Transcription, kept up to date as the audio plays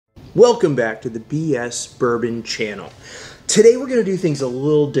Welcome back to the BS Bourbon channel. Today we're going to do things a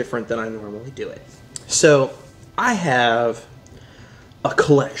little different than I normally do it. So I have a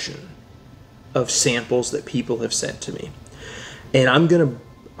collection of samples that people have sent to me, and I'm gonna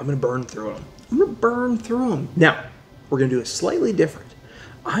burn through them. Now we're gonna do it slightly different.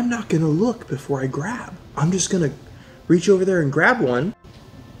 I'm not gonna look before I grab. I'm just gonna reach over there and grab one.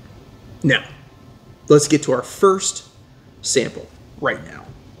 Now let's get to our first sample right now.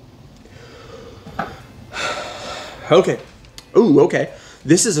 Okay. Ooh, okay.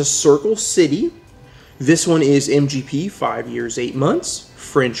 This is a Circle City. This one is MGP, 5 years, 8 months.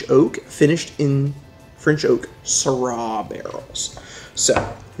 French oak, finished in French oak Syrah barrels.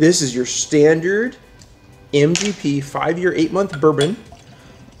 So, this is your standard MGP 5-year, 8-month bourbon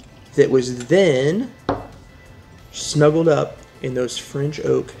that was then snuggled up in those French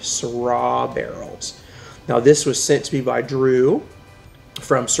oak Syrah barrels. Now, this was sent to me by Drew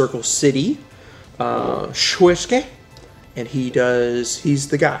from Circle City, Schwiske. And he's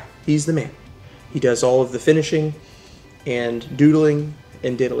the guy. He's the man. He does all of the finishing and doodling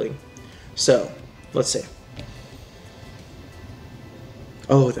and diddling. So, let's see.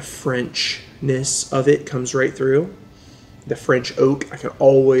 Oh, the Frenchness of it comes right through. The French oak. I can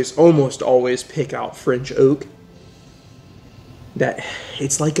almost always pick out French oak. That,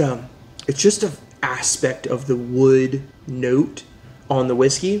 it's just an aspect of the wood note on the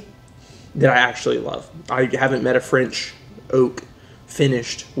whiskey that I actually love. I haven't met a French oak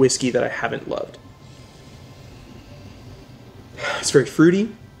finished whiskey that I haven't loved. It's very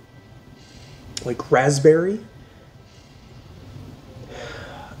fruity, like raspberry,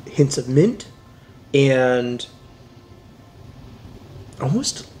 hints of mint, and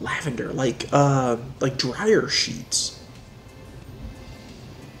almost lavender, like dryer sheets.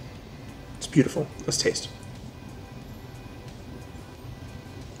 It's beautiful. Let's taste.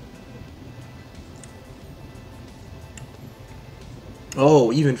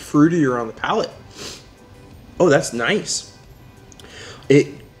 Oh, even fruitier on the palate. Oh, that's nice. It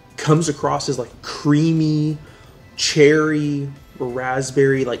comes across as like creamy cherry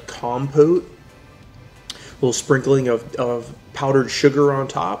raspberry like compote. A little sprinkling of powdered sugar on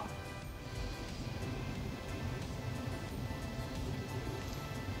top.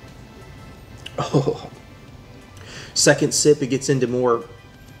 Oh. Second sip, it gets into more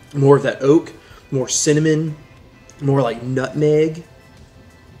of that oak, more cinnamon, more like nutmeg.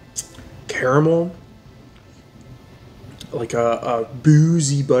 Caramel, like a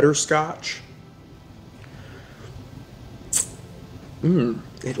boozy butterscotch.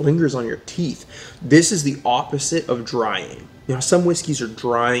 It lingers on your teeth. This is the opposite of drying. You know, some whiskeys are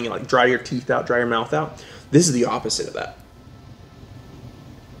drying, like dry your teeth out, dry your mouth out. This is the opposite of that.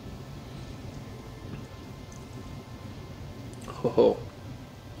 Oh.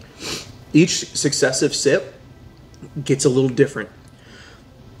 Each successive sip gets a little different.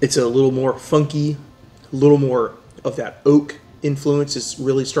 It's a little more funky, a little more of that oak influence is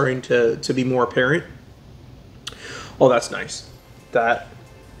really starting to be more apparent. Oh, that's nice. That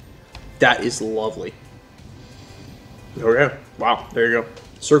is lovely. Okay. Wow. There you go.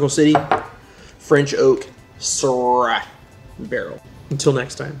 Circle City, French oak Syrah barrel. Until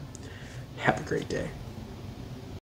next time, have a great day.